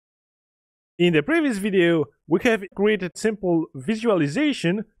In the previous video, we have created simple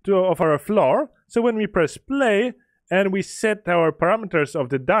visualization of our floor. So when we press play and we set our parameters of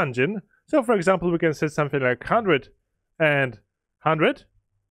the dungeon, so for example, we can set something like 100 and 100.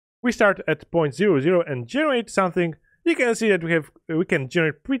 We start at 0.00 and generate something. You can see that we can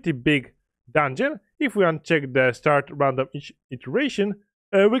generate pretty big dungeon. If we uncheck the start random each iteration,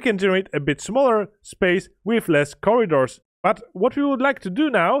 we can generate a bit smaller space with less corridors. But what we would like to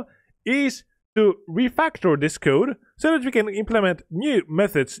do now is to refactor this code so that we can implement new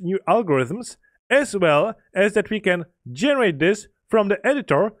methods, new algorithms, as well as that we can generate this from the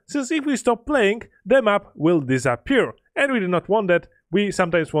editor, since if we stop playing, the map will disappear. And we do not want that. We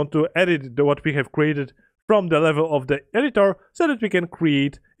sometimes want to edit what we have created from the level of the editor so that we can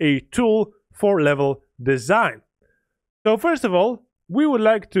create a tool for level design. So first of all, we would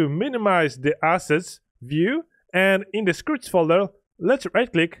like to minimize the assets view, and in the scripts folder, let's right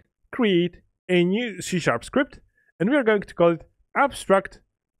click, create a new C# script, and we are going to call it abstract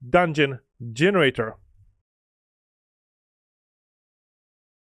dungeon generator.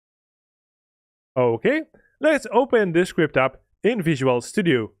 Okay, let's open this script up in Visual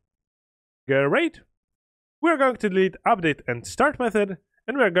Studio. Great. We're going to delete update and start method,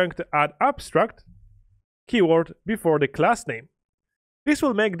 and we're going to add abstract keyword before the class name. This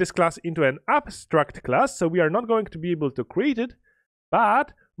will make this class into an abstract class, so we are not going to be able to create it,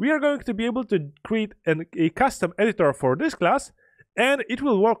 but we are going to be able to create a custom editor for this class, and it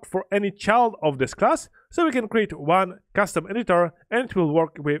will work for any child of this class, so we can create one custom editor and it will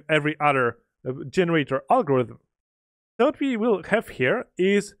work with every other generator algorithm. So what we will have here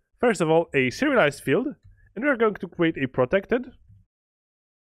is, first of all, a serialized field, and we are going to create a protected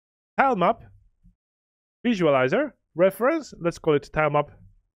tilemap visualizer reference. Let's call it tilemap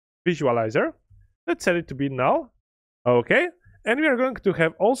visualizer. Let's set it to be null. Okay, and we are going to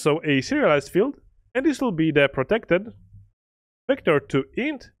have also a serialized field, and this will be the protected vector to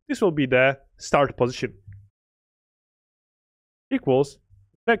int. This will be the start position equals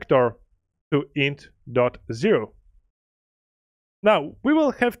vector to int dot 0. Now we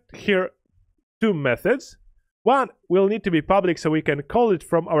will have here two methods. One will need to be public, so we can call it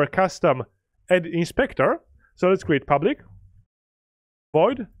from our custom inspector. So let's create public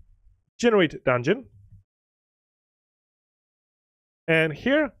void generate dungeon, and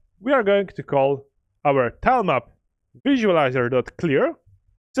here we are going to call our tilemap visualizer.clear,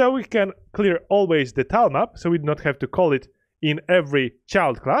 so we can clear always the tilemap, so we do not have to call it in every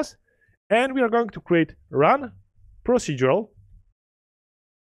child class. And we are going to create run procedural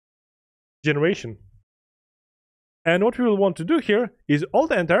generation. And what we will want to do here is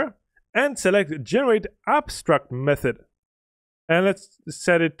alt enter and select generate abstract method. And let's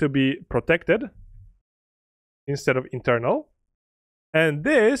set it to be protected instead of internal. And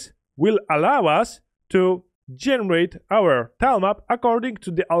this will allow us to generate our tilemap according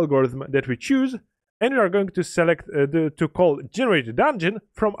to the algorithm that we choose. And we are going to select to call generate dungeon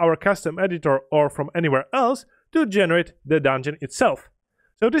from our custom editor or from anywhere else to generate the dungeon itself.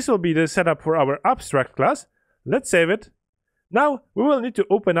 So this will be the setup for our abstract class. Let's save it. Now we will need to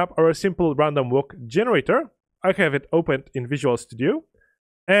open up our simple random walk generator. I have it opened in Visual Studio.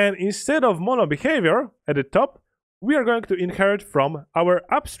 And instead of mono behavior at the top, we are going to inherit from our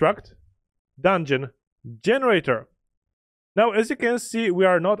abstract dungeon generator. Now, as you can see, we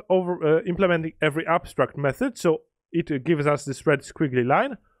are not implementing every abstract method, so it gives us this red squiggly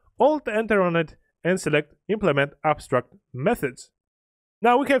line. Alt enter on it and select implement abstract methods.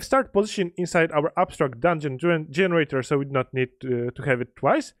 Now we have start position inside our abstract dungeon generator, so we do not need to have it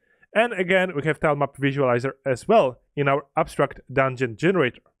twice. And again, we have tilemap visualizer as well in our abstract dungeon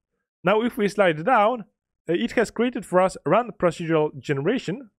generator. Now if we slide down, it has created for us run procedural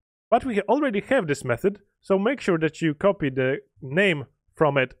generation, but we already have this method, so make sure that you copy the name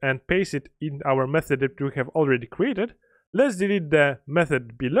from it and paste it in our method that we have already created. Let's delete the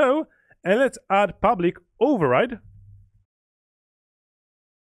method below and let's add public override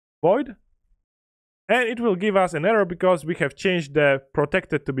void, and it will give us an error because we have changed the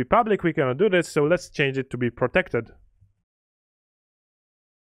protected to be public. We cannot do this, so let's change it to be protected.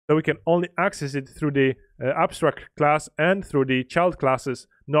 So we can only access it through the abstract class and through the child classes,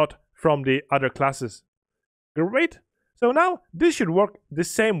 not from the other classes. Great. So now this should work the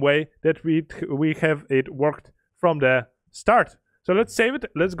same way that we have it worked from the start. So let's save it.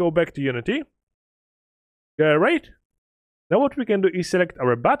 Let's go back to Unity. Great. Now what we can do is select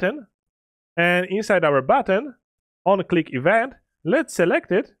our button, and inside our button, on click event, let's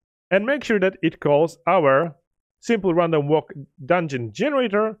select it and make sure that it calls our simple random walk dungeon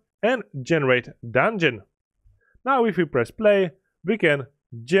generator and generate dungeon. Now if we press play, we can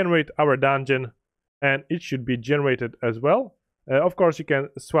generate our dungeon, and it should be generated as well. Of course, you can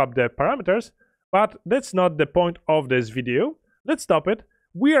swap the parameters, but that's not the point of this video. Let's stop it.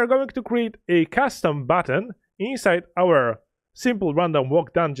 We are going to create a custom button inside our simple random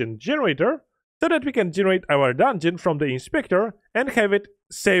walk dungeon generator so that we can generate our dungeon from the inspector and have it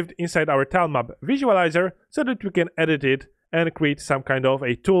saved inside our tilemap visualizer so that we can edit it and create some kind of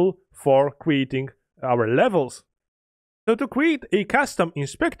a tool for creating our levels. So to create a custom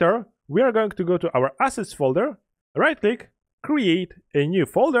inspector, we are going to go to our assets folder, right click, create a new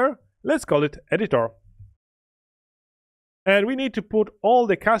folder, let's call it editor. And we need to put all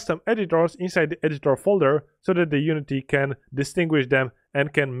the custom editors inside the editor folder so that the Unity can distinguish them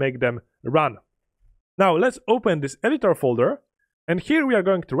and can make them run. Now let's open this editor folder, and here we are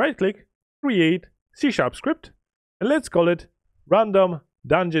going to right click, create C# script, and let's call it random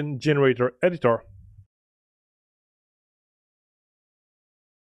dungeon generator editor.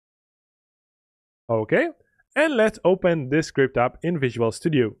 Okay, and let's open this script up in Visual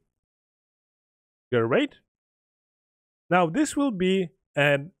Studio. Great. Now this will be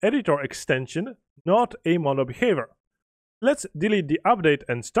an editor extension, not a mono behavior. Let's delete the update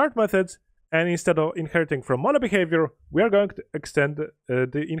and start methods, and instead of inheriting from mono behavior, we are going to extend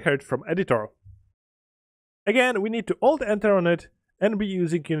the inherit from editor. Again, we need to alt enter on it and be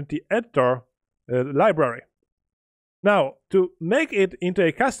using Unity editor library. Now, to make it into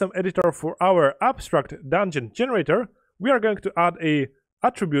a custom editor for our abstract dungeon generator, we are going to add a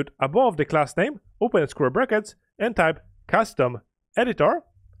attribute above the class name, open square brackets, and type custom editor,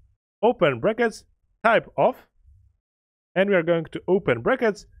 open brackets, type of, and we are going to open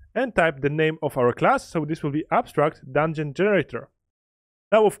brackets and type the name of our class, so this will be abstract dungeon generator.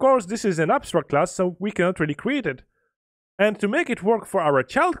 Now, of course, this is an abstract class, so we cannot really create it. And to make it work for our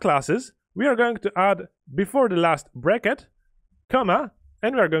child classes, we are going to add before the last bracket, comma,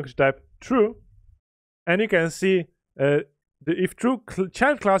 and we are going to type true. And you can see if true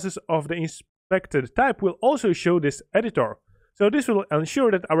child classes of the inspected type will also show this editor. So this will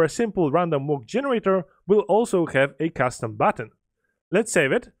ensure that our simple random walk generator will also have a custom button. Let's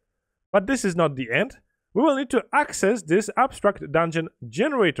save it. But this is not the end. We will need to access this abstract dungeon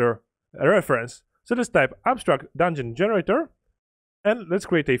generator reference. So let's type abstract dungeon generator, and let's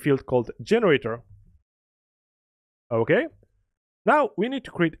create a field called generator. Okay. Now we need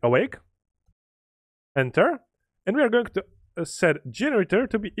to create awake, enter, and we are going to set generator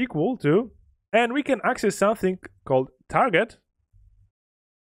to be equal to, and we can access something called target,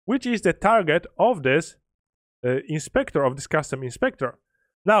 which is the target of this inspector, of this custom inspector.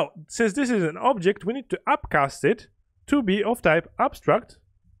 Now, since this is an object, we need to upcast it to be of type abstract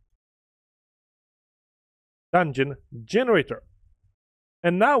dungeon generator.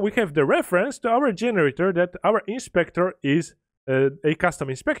 And now we have the reference to our generator that our inspector is a custom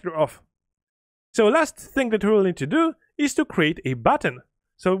inspector of. So last thing that we will need to do is to create a button.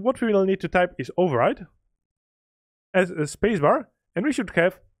 So what we will need to type is override as a spacebar, and we should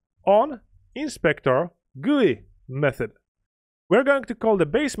have on inspector GUI method. We're going to call the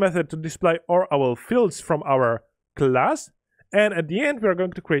base method to display all our fields from our class, and at the end we are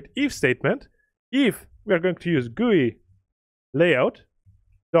going to create if statement. If we are going to use GUI layout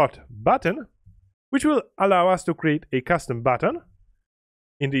dot button, which will allow us to create a custom button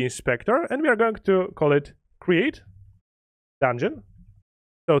in the inspector, and we are going to call it create dungeon.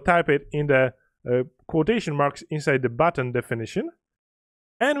 So type it in the quotation marks inside the button definition,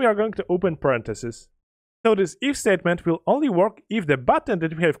 and we are going to open parentheses. So this if statement will only work if the button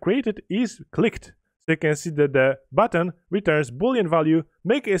that we have created is clicked. So you can see that the button returns Boolean value,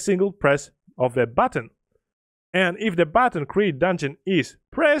 make a single press of the button. And if the button create dungeon is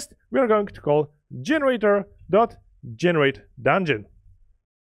pressed, we are going to call generator.generate dungeon.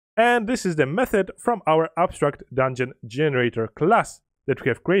 And this is the method from our abstract dungeon generator class that we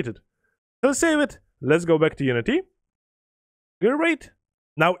have created. So save it, let's go back to Unity. Great.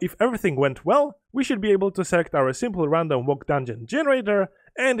 Now, if everything went well, we should be able to select our simple random walk dungeon generator,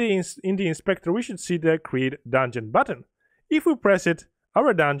 and in the inspector we should see the create dungeon button. If we press it,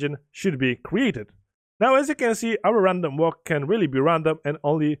 our dungeon should be created. Now, as you can see, our random walk can really be random and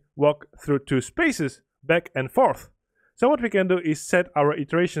only walk through two spaces, back and forth. So what we can do is set our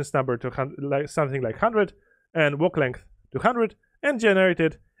iterations number to something like 100 and walk length to 100 and generate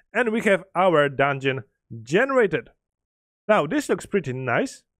it, and we have our dungeon generated. Now, this looks pretty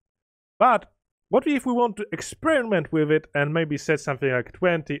nice, but what if we want to experiment with it and maybe set something like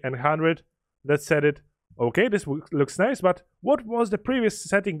 20 and 100? Let's set it. Okay, this looks nice, but what was the previous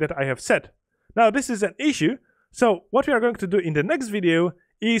setting that I have set? Now, this is an issue, so what we are going to do in the next video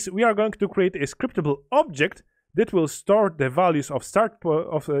is we are going to create a scriptable object that will store the values of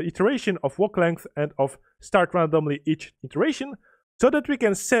iteration, of walk length, and of start randomly each iteration, so that we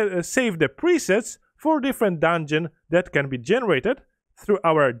can save the presets for different dungeons that can be generated through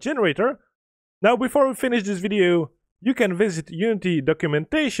our generator. Now, before we finish this video, you can visit Unity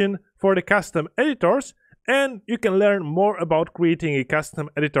documentation for the custom editors, and you can learn more about creating a custom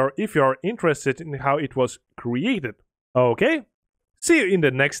editor if you are interested in how it was created. Okay, see you in the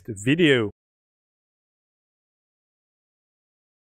next video.